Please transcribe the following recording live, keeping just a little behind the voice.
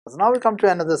So now we come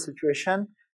to another situation,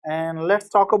 and let's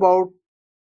talk about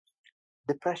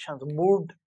depressions,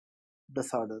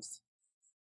 disorders.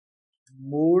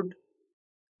 Mood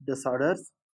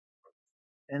disorders,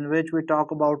 in which we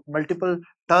talk about multiple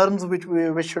terms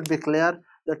which should be clear.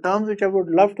 The terms which I would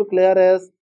love to clear is,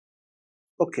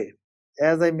 okay,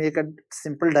 as I make a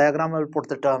simple diagram, I will put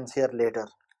the terms here later.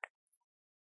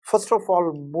 First of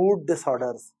all, mood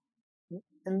disorders.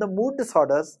 In the mood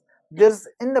disorders, there's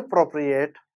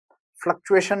inappropriate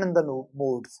fluctuation in the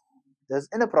moods. There's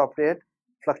inappropriate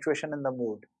fluctuation in the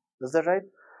mood. Is that right?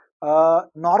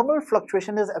 Normal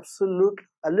fluctuation is absolute.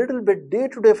 A little bit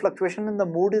day-to-day fluctuation in the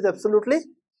mood is absolutely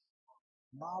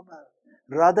normal.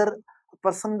 Rather, a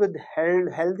person with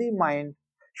healthy mind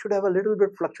should have a little bit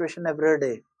fluctuation every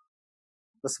day.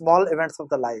 The small events of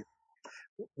the life.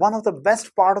 One of the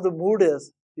best part of the mood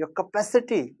is your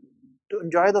capacity to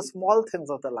enjoy the small things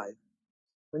of the life.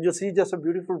 When you see just a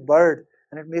beautiful bird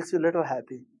and it makes you a little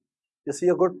happy. You see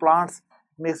a good plants,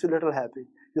 it makes you a little happy.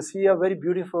 You see a very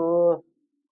beautiful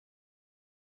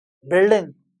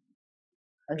building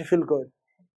and you feel good.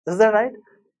 Is that right?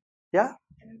 Yeah?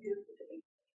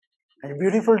 And a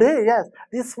beautiful day, yes.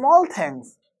 These small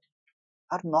things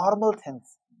are normal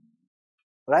things,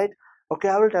 right? Okay,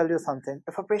 I will tell you something.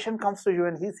 If a patient comes to you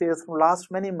and he says, from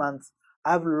last many months,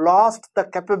 I've lost the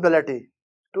capability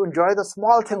to enjoy the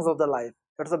small things of the life.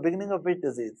 That's the beginning of which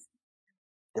disease?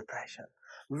 Depression.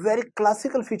 Very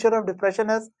classical feature of depression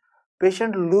is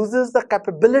patient loses the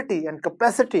capability and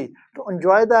capacity to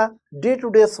enjoy the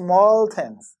day-to-day small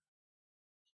things.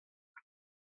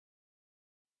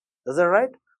 Is that right?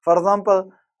 For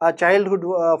example, a childhood,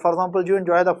 for example, you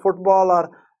enjoy the football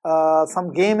or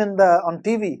some game on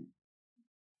TV,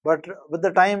 but with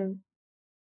the time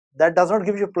that does not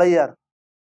give you pleasure,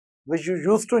 which you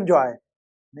used to enjoy.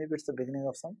 Maybe it's the beginning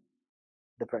of some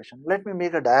depression. Let me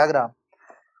make a diagram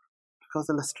because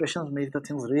illustrations make the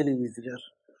things really easier.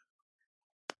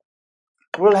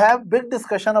 We'll have big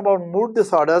discussion about mood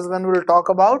disorders when we'll talk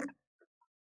about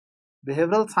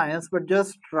behavioral science, but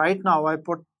just right now I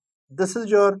put, this is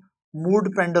your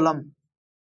mood pendulum.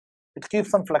 It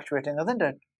keeps on fluctuating, isn't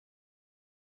it?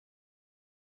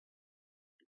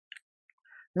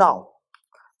 Now,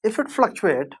 if it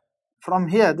fluctuate from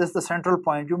here, this is the central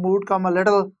point, your mood come a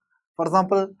little, for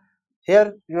example,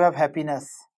 here you have happiness,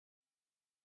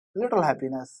 little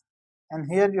happiness, and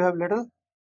here you have little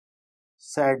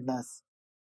sadness.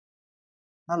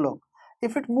 Now look,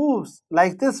 if it moves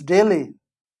like this daily,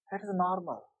 that is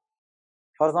normal.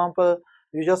 For example,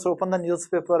 you just open the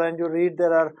newspaper and you read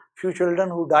there are few children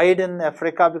who died in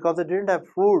Africa because they didn't have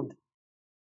food,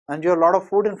 and you have a lot of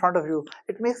food in front of you.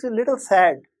 It makes you a little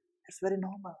sad. It's very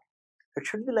normal. It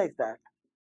should be like that.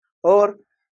 Or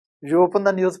you open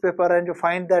the newspaper and you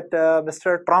find that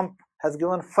Mr. Trump has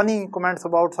given funny comments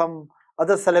about some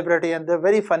other celebrity and they're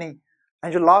very funny,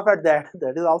 and you laugh at that.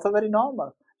 That is also very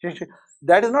normal.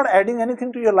 That is not adding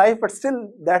anything to your life, but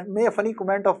still that may a funny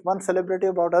comment of one celebrity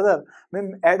about other may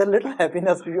add a little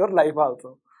happiness to your life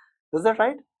also. Is that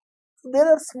right? So there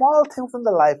are small things in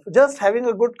the life. Just having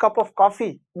a good cup of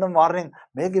coffee in the morning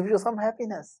may give you some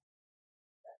happiness,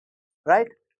 right?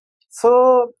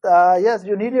 So yes,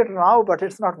 you need it now, but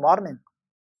it's not morning.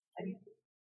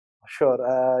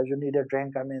 Sure, you need a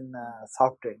drink, I mean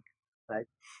soft drink, right?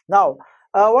 Now,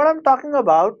 what I'm talking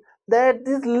about, that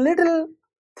these little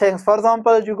things, for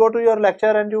example, you go to your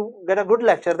lecture and you get a good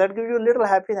lecture, that gives you a little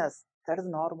happiness, that is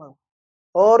normal.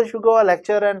 Or if you go a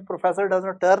lecture and professor does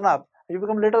not turn up, you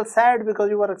become a little sad because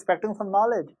you were expecting some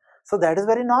knowledge. So that is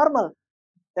very normal.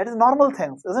 That is normal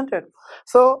things, isn't it?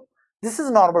 So this is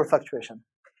normal fluctuation.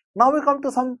 Now we come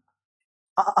to some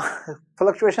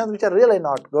fluctuations which are really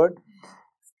not good.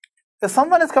 If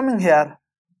someone is coming here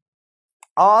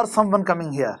or someone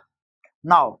coming here,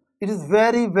 now it is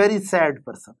very sad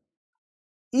person.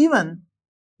 Even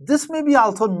this may be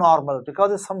also normal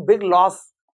because if some big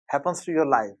loss happens to your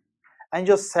life and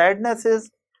your sadness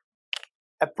is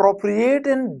appropriate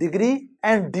in degree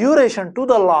and duration to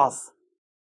the loss,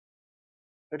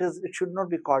 it should not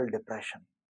be called depression.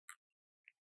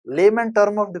 Layman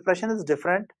term of depression is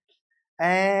different,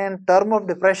 and term of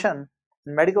depression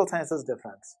in medical science is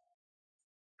different.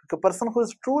 A person who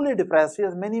is truly depressed, he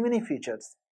has many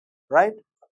features, right?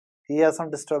 He has some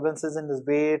disturbances in his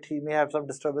weight, he may have some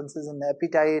disturbances in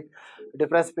appetite. A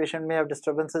depressed patient may have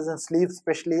disturbances in sleep,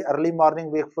 especially early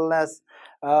morning wakefulness.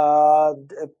 A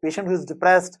patient who is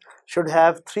depressed should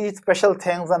have three special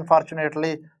things,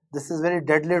 unfortunately. This is very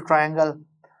deadly triangle.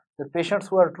 The patients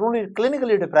who are truly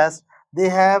clinically depressed, they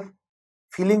have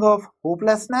feeling of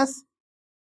hopelessness,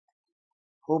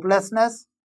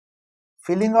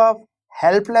 feeling of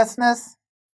helplessness,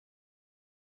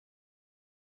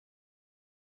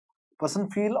 Person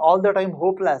feel all the time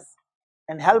hopeless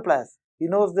and helpless. He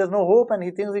knows there's no hope and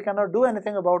he thinks he cannot do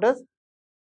anything about his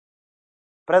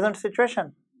present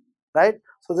situation, right?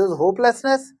 So there's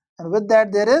hopelessness, and with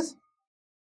that there is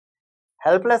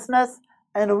helplessness,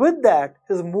 and with that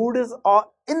his mood is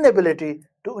inability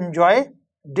to enjoy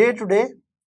day-to-day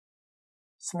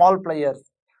small pleasures.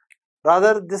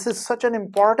 Rather, this is such an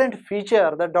important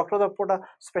feature that doctors have put a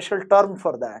special term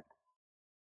for that.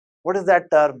 What is that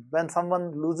term? When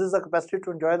someone loses the capacity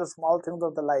to enjoy the small things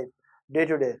of the life day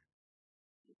to day,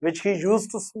 which he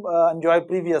used to enjoy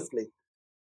previously.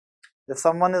 If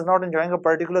someone is not enjoying a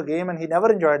particular game and he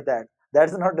never enjoyed that, that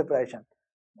is not depression.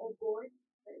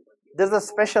 There's a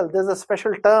special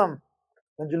term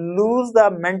when you lose the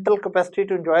mental capacity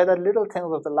to enjoy the little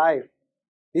things of the life.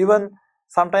 Even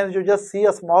sometimes you just see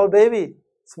a small baby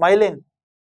smiling,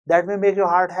 that may make your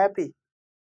heart happy.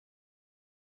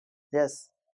 Yes.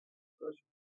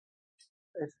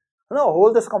 No,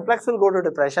 whole this complex will go to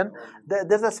depression.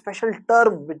 There's a special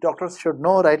term which doctors should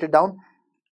know, write it down.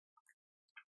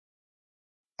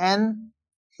 Anhedonia.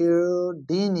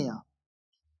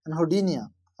 Anhedonia.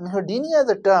 Anhedonia is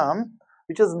a term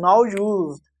which is now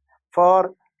used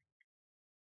for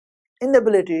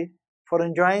inability for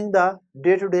enjoying the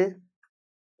day-to-day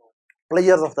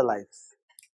pleasures of the life.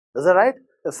 Is that right?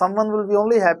 If someone will be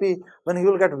only happy when he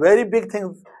will get very big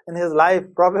things in his life,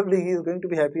 probably he is going to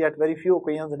be happy at very few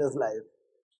occasions in his life.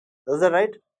 Is that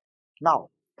right? Now,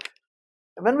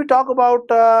 when we talk about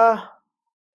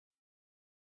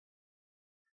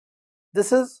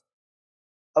this is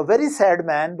a very sad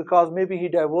man because maybe he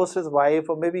divorced his wife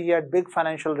or maybe he had big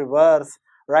financial reverse,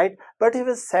 right? But if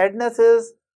his sadness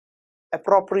is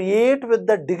appropriate with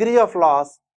the degree of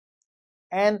loss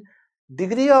and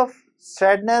degree of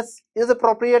sadness is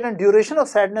appropriate and duration of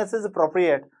sadness is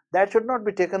appropriate, that should not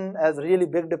be taken as really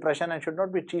big depression and should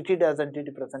not be treated as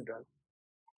antidepressant drug.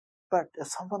 But if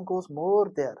someone goes more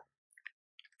there,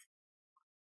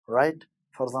 right?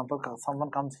 For example,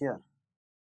 someone comes here,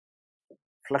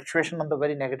 fluctuation on the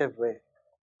very negative way.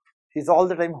 He's all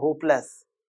the time hopeless,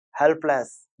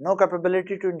 helpless, no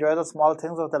capability to enjoy the small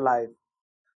things of the life.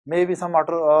 Maybe some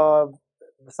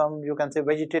you can say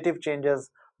vegetative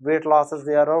changes, weight loss is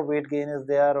there or weight gain is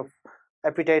there,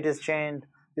 appetite is changed,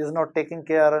 he's not taking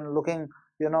care and looking,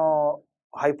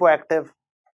 hypoactive.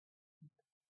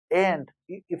 And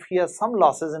if he has some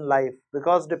losses in life,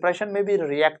 because depression may be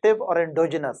reactive or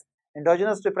endogenous.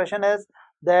 Endogenous depression is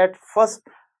that first,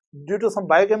 due to some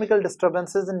biochemical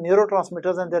disturbances in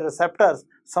neurotransmitters and their receptors,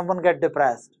 someone get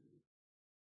depressed,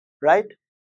 right?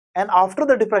 And after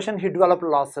the depression, he develops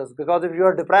losses, because if you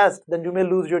are depressed, then you may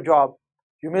lose your job,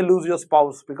 you may lose your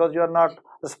spouse, because you are not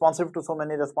responsive to so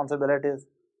many responsibilities,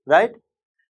 right?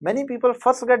 Many people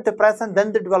first get depressed and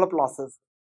then they develop losses.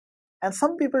 And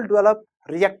some people develop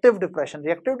reactive depression.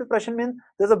 Reactive depression means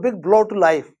there's a big blow to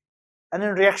life, and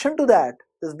in reaction to that,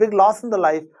 there's big loss in the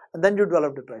life, and then you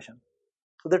develop depression.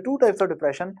 So there are two types of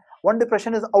depression. One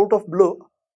depression is out of blue.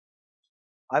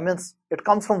 I mean, it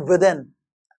comes from within.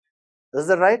 Is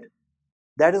that right?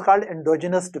 That is called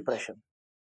endogenous depression,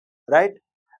 right?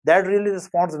 That really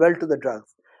responds well to the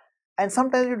drugs. And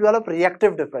sometimes you develop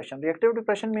reactive depression. Reactive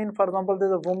depression means, for example,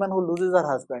 there's a woman who loses her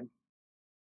husband.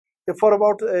 If for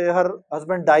about her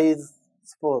husband dies,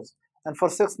 suppose, and for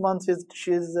 6 months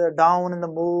she's down in the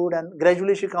mood, and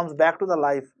gradually she comes back to the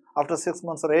life after 6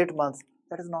 months or 8 months,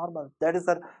 that is normal. That is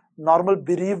her normal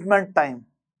bereavement time.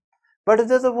 But if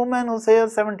there's a woman who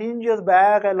says 17 years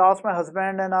back I lost my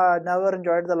husband and I never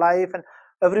enjoyed the life, and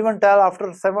everyone tell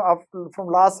from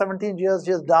last 17 years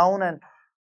she is down, and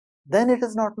then it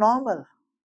is not normal,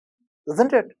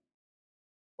 isn't it?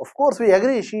 Of course, we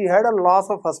agree she had a loss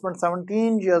of husband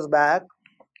 17 years back,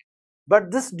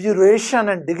 but this duration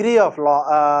and degree of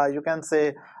you can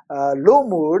say low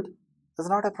mood is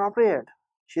not appropriate.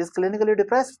 She is clinically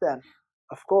depressed then.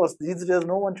 Of course, these days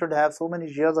no one should have so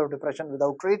many years of depression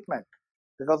without treatment,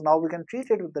 because now we can treat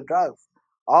it with the drugs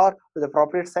or with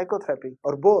appropriate psychotherapy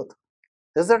or both.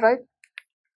 Is that right?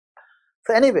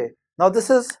 So anyway, now this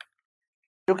is,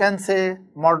 you can say,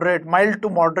 moderate, mild to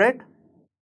moderate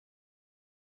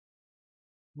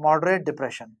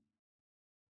depression.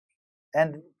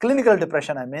 And clinical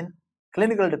depression, I mean,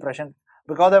 clinical depression,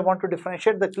 because I want to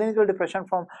differentiate the clinical depression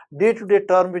from day-to-day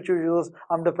term which you use.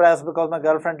 I'm depressed because my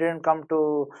girlfriend didn't come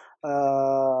to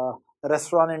a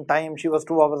restaurant in time, she was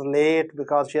 2 hours late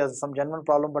because she has some genuine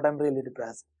problem, but I'm really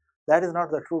depressed. That is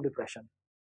not the true depression.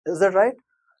 Is that right?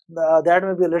 That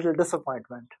may be a little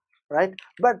disappointment, right?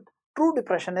 But true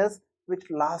depression is which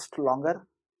lasts longer,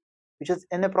 which is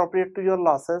inappropriate to your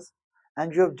losses,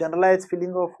 and you have generalized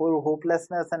feeling of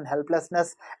hopelessness and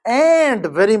helplessness, and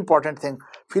very important thing,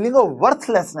 feeling of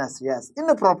worthlessness. Yes,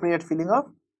 inappropriate feeling of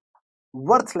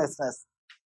worthlessness,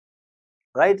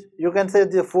 right? You can say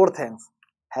the four things: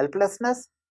 helplessness,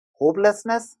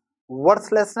 hopelessness,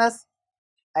 worthlessness,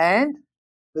 and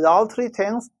with all three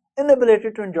things,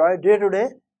 inability to enjoy day to day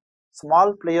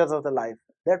small pleasures of the life.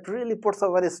 That really puts a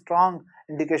very strong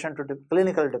indication to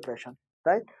clinical depression,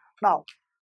 right? Now,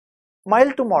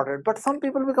 mild to moderate, but some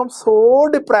people become so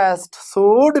depressed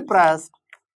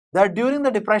that during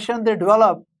the depression they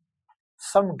develop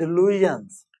some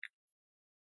delusions.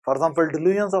 For example,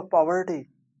 delusions of poverty,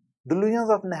 delusions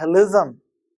of nihilism,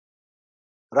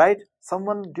 right?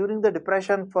 Someone during the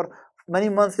depression for many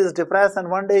months is depressed, and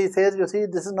one day he says, you see,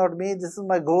 this is not me, this is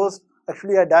my ghost,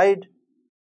 actually I died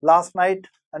last night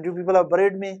and you people have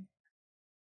buried me.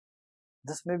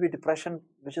 This may be depression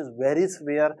which is very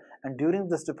severe, and during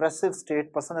this depressive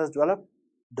state person has developed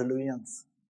delusions.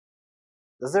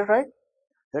 Is that right?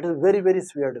 That is very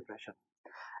severe depression.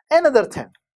 Another thing,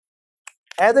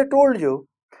 as I told you,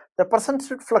 the person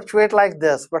should fluctuate like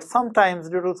this, but sometimes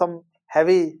due to some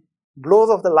heavy blows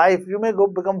of the life, you may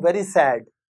become very sad,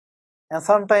 and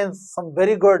sometimes some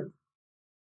very good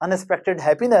unexpected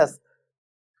happiness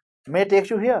may take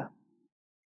you here.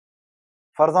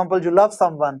 For example, you love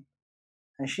someone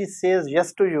and she says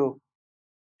yes to you,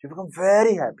 you become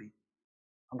very happy.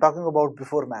 I'm talking about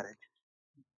before marriage,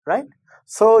 right?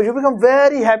 So you become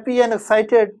very happy and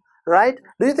excited, right?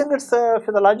 Do you think it's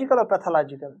physiological or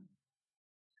pathological?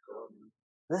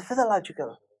 It's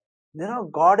physiological. You know,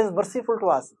 God is merciful to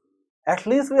us. At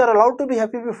least we are allowed to be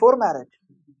happy before marriage.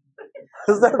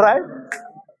 Is that right?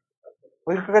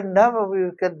 We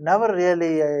can never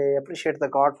really appreciate the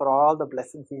God for all the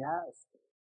blessings He has,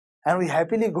 and we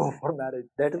happily go for marriage.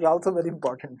 That is also very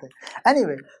important thing.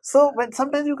 Anyway, so when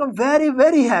sometimes you become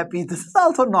very happy, this is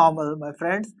also normal, my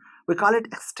friends. We call it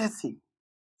ecstasy.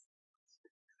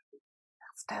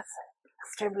 Ecstasy,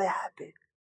 extremely happy,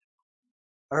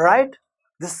 right?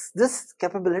 This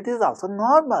capability is also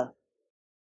normal.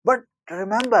 But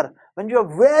remember, when you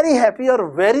are very happy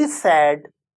or very sad,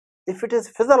 if it is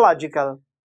physiological,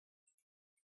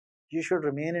 you should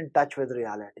remain in touch with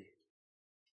reality.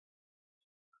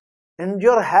 In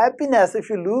your happiness, if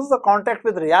you lose the contact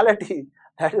with reality,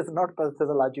 that is not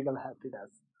physiological happiness,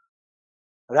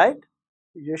 right?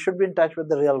 You should be in touch with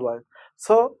the real world.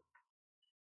 So,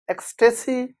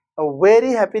 ecstasy, a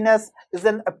very happiness, is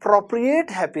an appropriate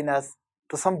happiness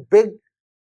to some big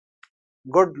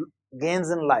good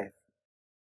gains in life,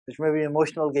 which may be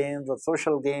emotional gains or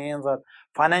social gains or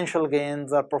financial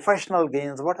gains or professional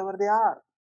gains, whatever they are.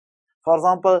 For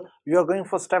example, you are going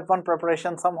for step 1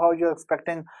 preparation, somehow you are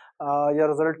expecting your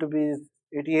result to be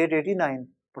 88, 89,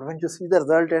 but when you see the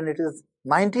result and it is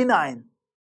 99,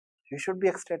 you should be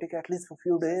ecstatic at least for a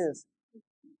few days.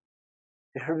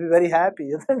 You should be very happy,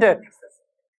 isn't it?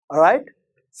 Alright?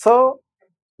 So,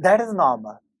 that is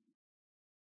normal.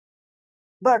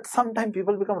 But sometimes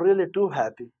people become really too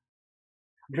happy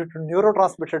due to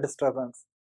neurotransmitter disturbance,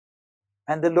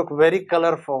 and they look very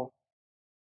colorful,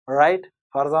 right?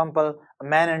 For example, a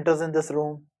man enters in this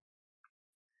room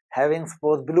having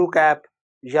suppose blue cap,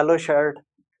 yellow shirt,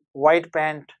 white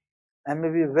pant, and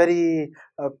maybe very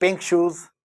pink shoes,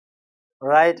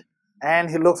 right? And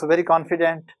he looks very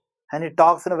confident, and he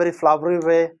talks in a very flowery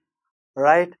way,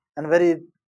 right? And very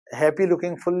happy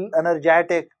looking, full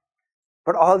energetic,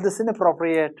 but all this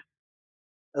inappropriate.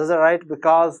 Is that right?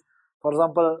 Because, for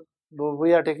example,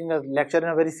 we are taking a lecture in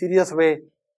a very serious way,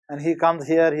 and he comes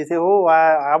here, he says, oh,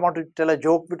 I want to tell a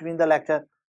joke between the lecture.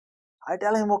 I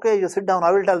tell him, okay, you sit down,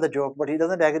 I will tell the joke, but he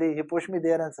doesn't agree. He pushed me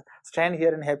there and stand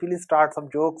here and happily start some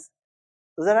jokes.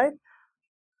 Is that right?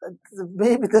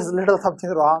 Maybe there's a little something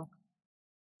wrong.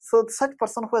 So such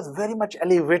person who has very much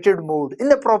elevated mood,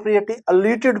 inappropriately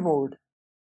elated mood,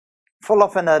 full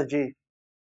of energy,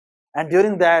 and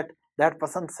during that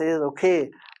person says,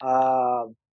 okay,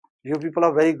 you people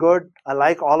are very good, I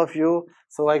like all of you,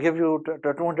 so I give you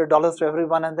 $200 to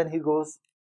everyone, and then he goes.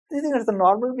 Do you think it's a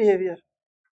normal behavior?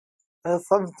 There's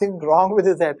something wrong with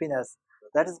his happiness.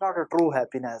 That is not a true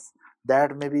happiness.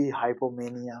 That may be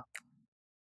hypomania.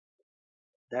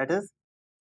 That is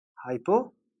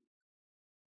hypomania.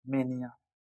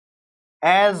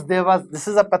 As this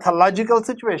is a pathological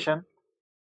situation.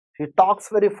 He talks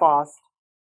very fast,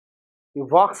 he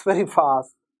walks very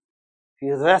fast, he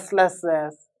is restless,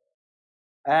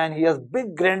 and he has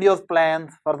big grandiose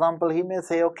plans. For example, he may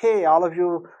say, okay, all of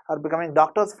you are becoming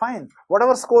doctors, fine.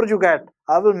 Whatever score you get,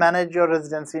 I will manage your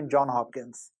residency in John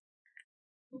Hopkins.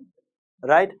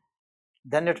 Right?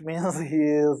 Then it means he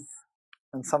is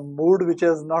in some mood which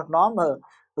is not normal.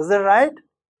 Is that right?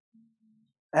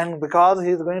 And because he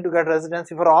is going to get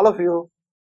residency for all of you,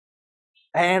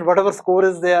 and whatever score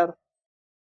is there,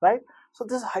 right? So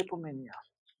this is hypomania.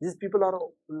 These people are,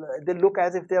 they look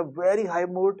as if they are very high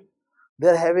mood. They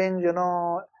are having,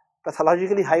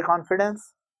 pathologically high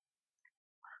confidence,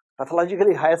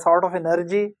 pathologically high sort of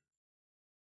energy,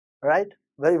 right?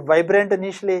 Very vibrant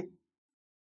initially.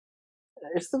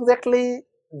 It's exactly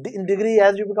in degree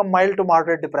as you become mild to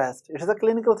moderate depressed. It is a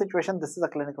clinical situation. This is a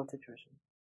clinical situation.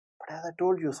 But as I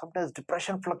told you, sometimes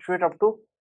depression fluctuates up to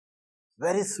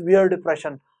very severe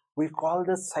depression. We call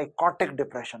this psychotic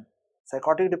depression.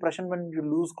 Psychotic depression when you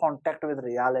lose contact with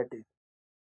reality,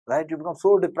 right? You become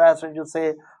so depressed and you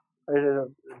say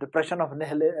depression of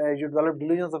nihilism, you develop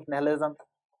delusions of nihilism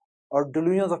or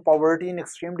delusions of poverty in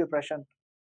extreme depression.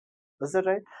 Is that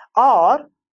right? Or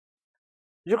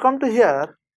you come to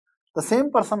hear the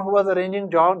same person who was arranging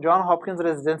John Hopkins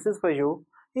residencies for you,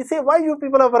 he say, why you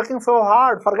people are working so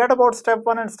hard? Forget about step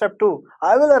 1 and step 2.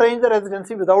 I will arrange the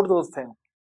residency without those things.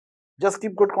 Just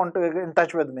keep good contact in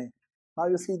touch with me. Now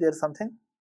you see there's something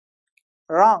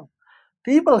wrong.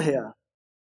 People here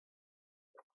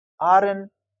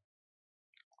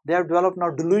they have developed now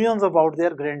delusions about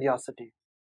their grandiosity.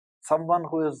 Someone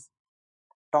who is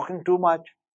talking too much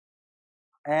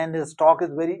and his talk is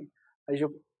very,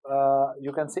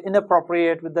 you can say,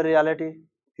 inappropriate with the reality.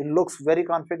 He looks very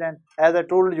confident. As I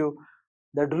told you,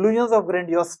 the delusions of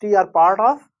grandiosity are part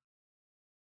of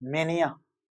mania.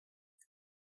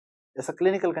 It's a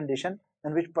clinical condition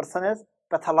in which person is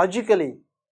pathologically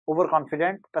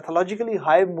overconfident, pathologically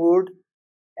high mood,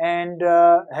 and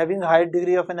having high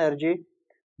degree of energy,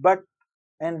 but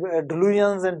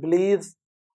delusions and beliefs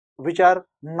which are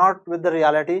not with the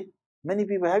reality. Many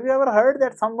people, have you ever heard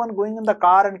that someone going in the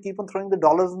car and keep on throwing the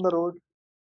dollars in the road?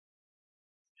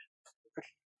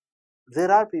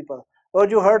 There are people. Or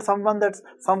you heard someone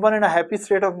in a happy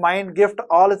state of mind gift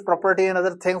all his property and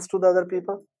other things to the other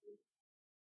people?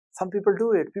 Some people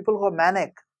do it. People who are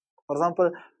manic. For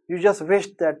example, you just wish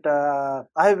that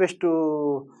I wish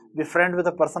to be friend with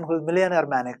a person who is millionaire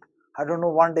manic. I don't know,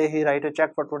 one day he write a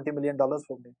check for $20 million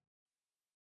for me.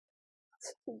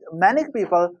 Manic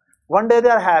people, one day they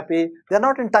are happy, they are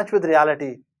not in touch with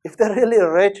reality. If they're really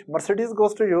rich, Mercedes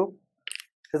goes to you,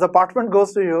 his apartment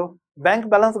goes to you, bank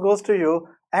balance goes to you,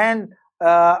 and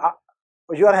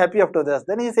you are happy after this.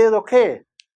 Then he says, okay,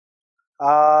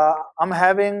 I'm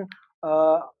having,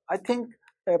 I think,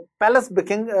 a palace,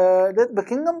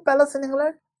 Buckingham Palace in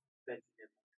England.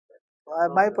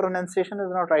 My pronunciation is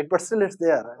not right, but still it's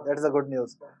there. That is a good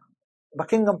news.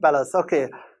 Buckingham Palace. Okay,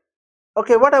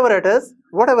 whatever it is.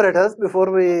 Before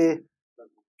we,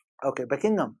 okay,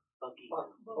 Buckingham.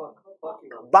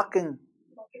 Bucking.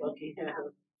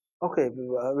 Okay,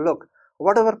 look,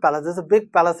 whatever palace. There's a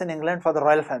big palace in England for the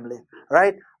royal family,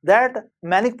 right? That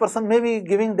manic person may be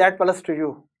giving that palace to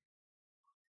you,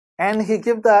 and he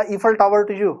give the Eiffel Tower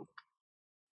to you,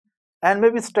 and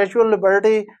maybe Statue of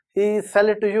Liberty he sell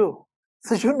it to you.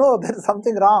 So you know there is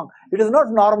something wrong. It is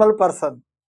not normal person,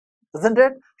 isn't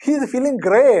it? He is feeling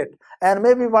great, and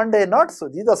maybe one day not so.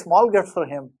 These are small gifts for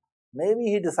him. Maybe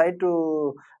he decide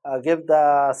to give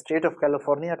the state of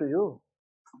California to you.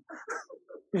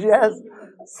 Yes.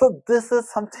 So this is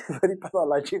something very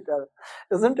pathological,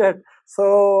 isn't it?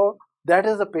 So that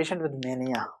is a patient with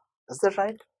mania. Is that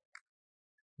right?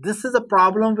 This is a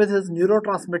problem with his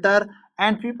neurotransmitter,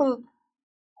 and people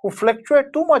who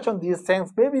fluctuate too much on these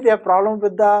things, maybe they have problem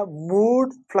with the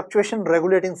mood fluctuation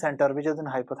regulating center, which is in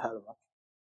hypothalamus.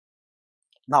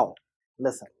 Now,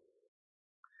 listen.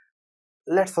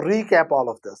 Let's recap all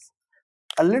of this.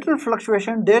 A little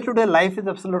fluctuation, day-to-day life is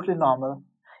absolutely normal.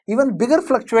 Even bigger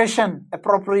fluctuation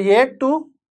appropriate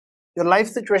to your life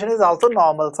situation is also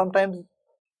normal. Sometimes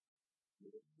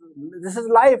this is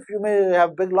life. You may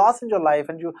have big loss in your life,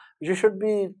 and you should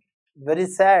be very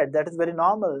sad. That is very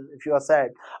normal if you are sad.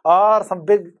 Or some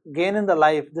big gain in the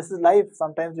life. This is life.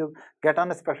 Sometimes you get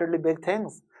unexpectedly big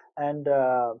things, and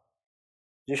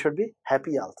you should be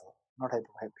happy also, not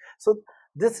happy. So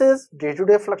this is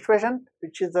day-to-day fluctuation,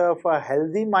 which is of a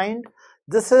healthy mind.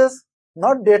 This is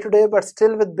not day-to-day, but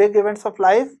still with big events of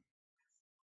life,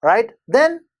 right?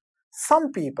 Then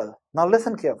some people, now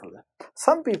listen carefully,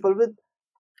 some people with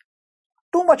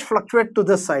too much fluctuate to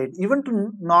this side, even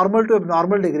to normal to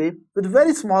abnormal degree, with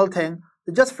very small thing,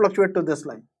 they just fluctuate to this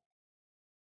line.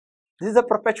 These are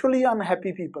perpetually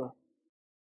unhappy people.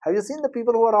 Have you seen the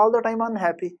people who are all the time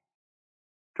unhappy?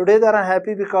 Today they are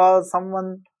unhappy because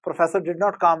professor did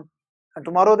not come, and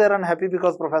tomorrow they are unhappy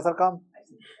because professor come.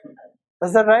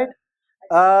 Is that right?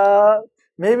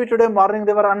 Maybe today morning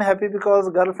they were unhappy because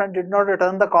girlfriend did not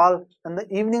return the call. In the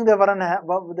evening they were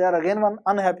they are again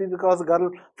unhappy because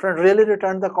girlfriend really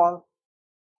returned the call.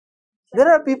 There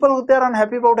are people who they are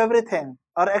unhappy about everything,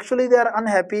 or actually they are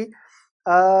unhappy.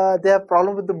 They have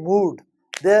problem with the mood.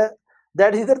 That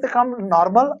either they come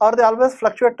normal or they always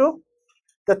fluctuate too.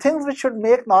 The things which should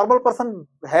make normal person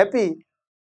happy,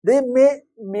 they may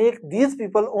make these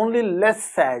people only less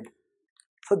sad.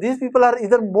 So these people are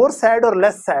either more sad or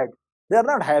less sad. They are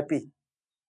not happy.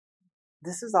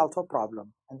 This is also a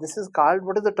problem, and this is called,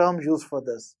 what is the term used for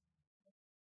this?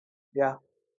 Yeah,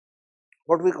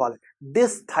 what do we call it?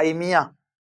 Dysthymia.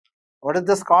 What is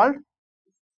this called?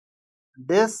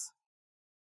 Dysthymia.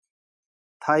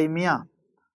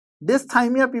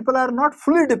 Dysthymia, people are not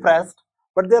fully depressed,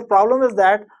 but their problem is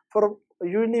that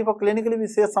usually for clinically we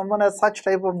say someone has such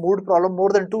type of mood problem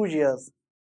more than 2 years,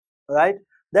 right?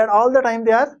 That all the time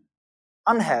they are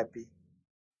unhappy.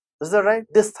 Is that right?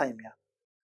 Dysthymia.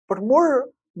 But more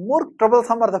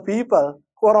troublesome are the people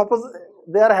who are opposite.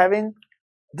 They are having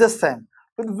this thing.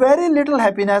 With very little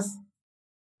happiness,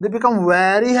 they become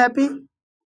very happy,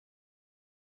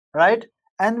 right?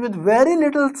 And with very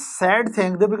little sad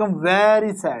thing, they become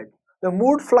very sad. The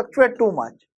mood fluctuates too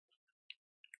much.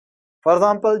 For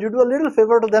example, you do a little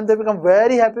favor to them, they become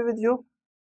very happy with you,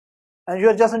 and you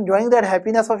are just enjoying that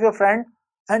happiness of your friend,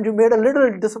 and you made a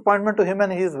little disappointment to him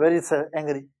and he is very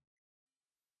angry.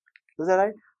 Is that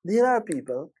right? There are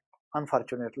people,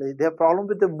 unfortunately, they have problem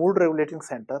with the mood regulating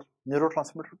center,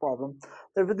 neurotransmitter problem,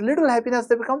 that with little happiness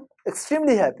they become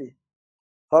extremely happy.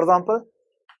 For example,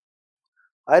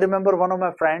 I remember one of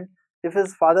my friend, if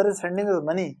his father is sending his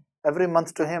money every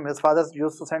month to him, his father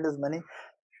used to send his money.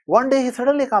 One day he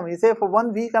suddenly come, he say, for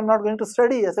 1 week I'm not going to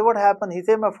study. I say, what happened? He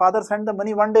say, my father sent the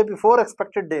money 1 day before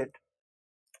expected date.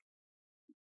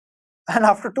 And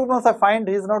after 2 months I find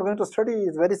he is not going to study. He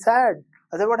is very sad.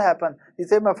 I say, what happened? He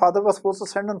said, my father was supposed to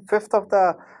send on 5th of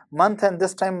the month and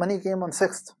this time money came on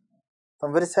 6th. So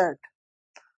I'm very sad.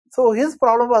 So his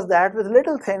problem was that with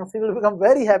little things he will become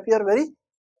very happy or very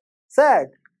sad.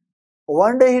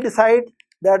 One day he decided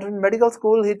that in medical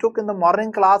school he took in the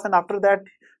morning class, and after that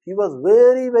he was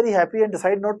very happy and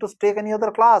decided not to take any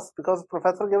other class because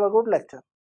professor gave a good lecture.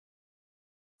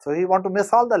 So he want to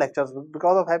miss all the lectures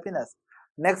because of happiness.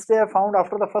 Next day I found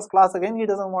after the first class again he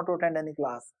doesn't want to attend any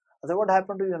class. I said, what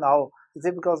happened to you now? He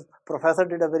said, because professor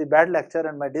did a very bad lecture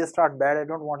and my day start bad, I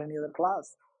don't want any other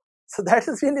class. So that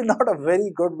is really not a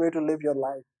very good way to live your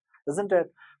life, isn't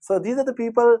it? So these are the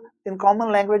people, in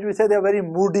common language we say they are very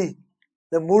moody.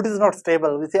 The mood is not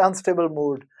stable. We say unstable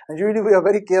mood, and usually we are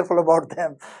very careful about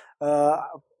them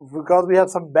because we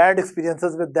have some bad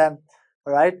experiences with them,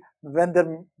 right? When their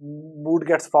mood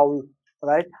gets foul,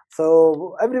 right?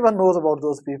 So everyone knows about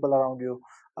those people around you,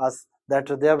 us, that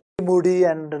they are very moody,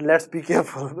 and let's be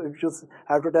careful if you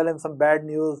have to tell him some bad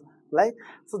news, like.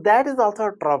 So that is also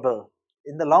a trouble.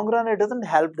 In the long run, it doesn't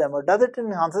help them, or does it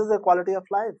enhances their quality of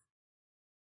life?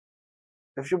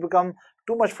 If you become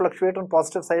too much fluctuate on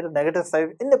positive side or negative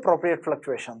side, inappropriate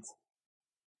fluctuations,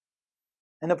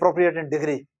 inappropriate in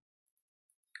degree.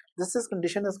 This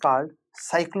condition is called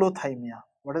cyclothymia.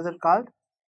 What is it called?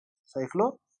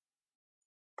 Cyclothymia.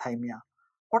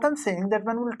 What I'm saying that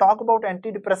when we'll talk about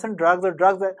antidepressant drugs or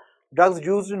drugs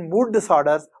used in mood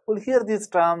disorders, we'll hear these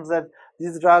terms that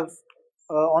these drugs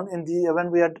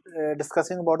when we are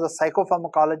discussing about the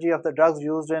psychopharmacology of the drugs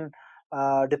used in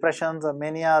depressions or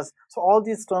manias. So all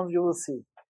these terms you will see,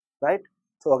 right?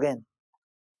 So again,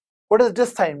 what is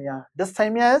dysthymia?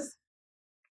 Dysthymia is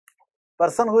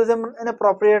person who is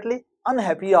inappropriately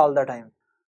unhappy all the time,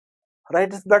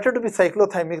 right? It's better to be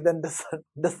cyclothymic than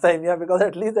dysthymia, because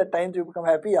at least at times you become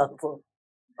happy also.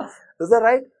 Is that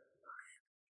right?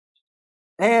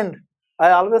 And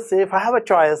I always say, if I have a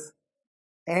choice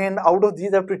and out of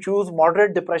these I have to choose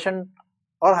moderate depression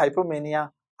or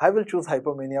hypomania, I will choose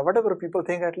hypomania. Whatever people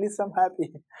think, at least I'm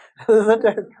happy. Isn't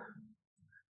it?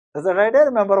 Is that right? I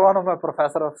remember one of my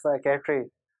professor of psychiatry,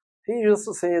 he used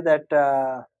to say that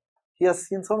he has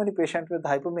seen so many patients with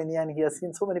hypomania and he has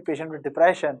seen so many patients with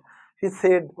depression. He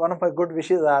said, one of my good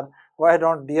wishes are, why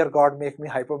don't dear God make me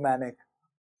hypomanic?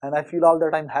 And I feel all the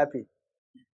time happy,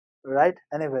 right?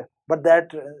 Anyway, but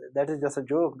that is just a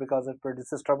joke, because it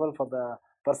produces trouble for the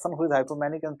person who is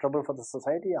hypomanic and trouble for the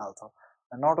society also.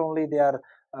 And not only they are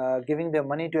giving their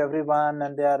money to everyone,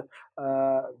 and they are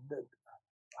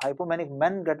hypomanic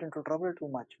men get into trouble too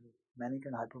much. Manic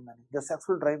and hypomanic, the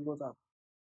sexual drive goes up.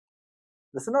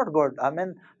 This is not good. I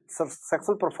mean,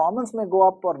 sexual performance may go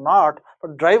up or not,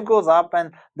 but drive goes up,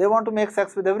 and they want to make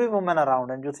sex with every woman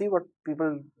around, and you see what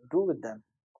people do with them,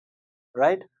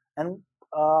 right? And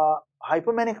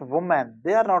Hypomanic women,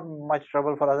 they are not much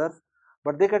trouble for others,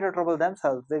 but they get a trouble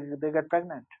themselves. They get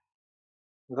pregnant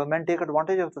because men take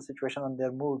advantage of the situation and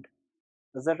their mood.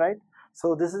 Is that right?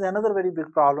 So this is another very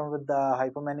big problem with the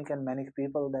hypomanic and manic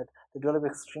people, that they develop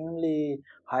extremely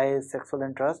high sexual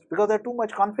interest because they're too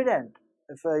much confident.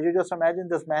 If you just imagine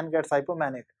this man gets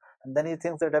hypomanic and then he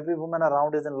thinks that every woman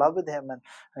around is in love with him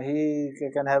and he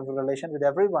can have a relation with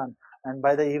everyone, and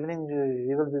by the evening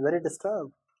he will be very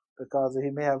disturbed because he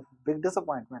may have big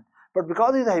disappointment. But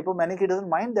because he's hypomanic, he doesn't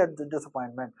mind that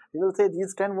disappointment. He will say,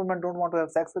 these 10 women don't want to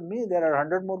have sex with me, there are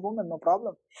 100 more women, no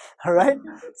problem. Right?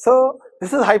 So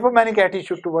this is hypomanic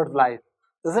attitude towards life,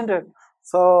 isn't it?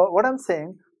 So what I'm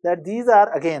saying, that these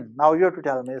are, again, now you have to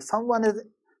tell me, if someone is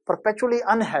perpetually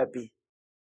unhappy,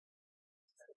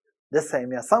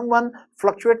 dysthymia, someone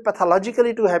fluctuate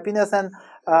pathologically to happiness and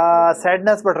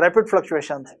sadness, but rapid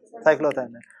fluctuations,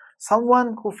 cyclothymia.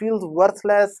 Someone who feels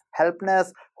worthless,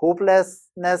 helpless,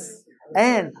 hopelessness,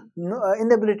 and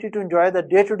inability to enjoy the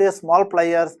day-to-day small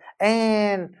pleasures,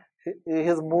 and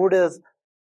his mood is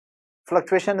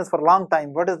fluctuation is for a long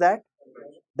time. What is that?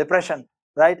 Depression,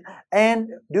 right? And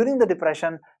during the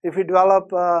depression, if we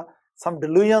develop some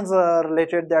delusions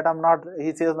related that I'm not,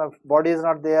 he says my body is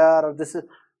not there, or this is,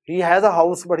 he has a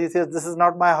house but he says this is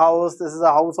not my house, this is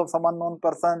a house of some unknown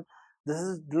person. This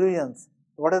is delusions.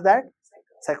 What is that?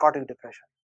 Psychotic depression,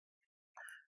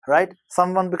 right?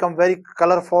 Someone become very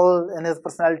colorful in his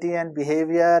personality and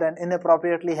behavior and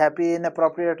inappropriately happy,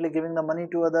 inappropriately giving the money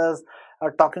to others,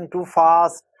 talking too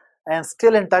fast and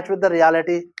still in touch with the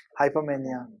reality,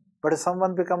 hypomania. But if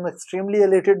someone becomes extremely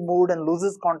elated mood and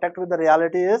loses contact with the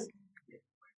reality, is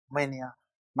mania.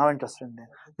 Now interestingly,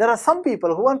 there are some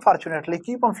people who unfortunately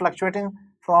keep on fluctuating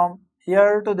from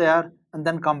here to there and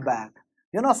then come back.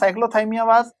 You know, cyclothymia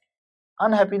was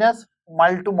unhappiness,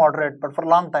 mild to moderate, but for a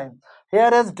long time.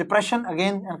 Here is depression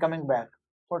again and coming back.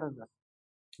 What is that?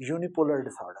 Unipolar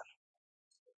disorder.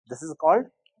 This is called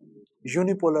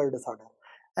unipolar disorder.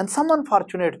 And some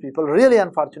unfortunate people, really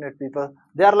unfortunate people,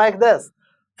 they are like this.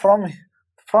 From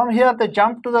here they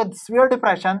jump to the severe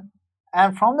depression,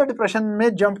 and from the depression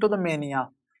may jump to the mania.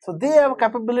 So they have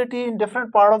capability in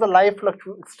different part of the life,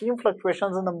 extreme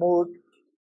fluctuations in the mood.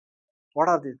 What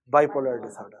are these? Bipolar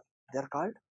disorder. They are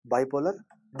called bipolar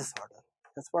disorder.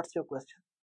 That's what's your question?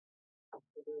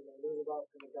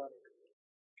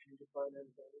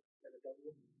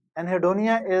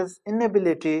 Anhedonia is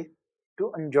inability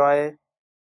to enjoy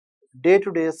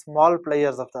day-to-day small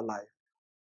pleasures of the life.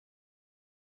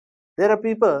 There are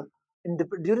people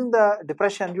during the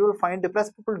depression, you will find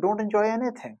depressed people don't enjoy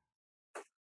anything.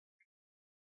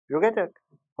 You get it?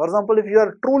 For example, if you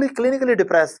are truly clinically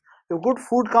depressed, if good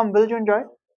food comes, will you enjoy?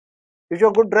 If you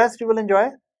are good dressed, you will enjoy.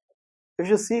 If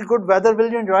you see good weather,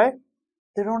 will you enjoy?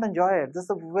 They don't enjoy it. This is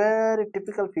a very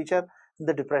typical feature in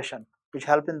the depression, which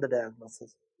help in the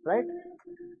diagnosis, right?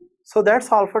 So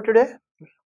that's all for today.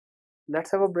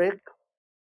 Let's have a break.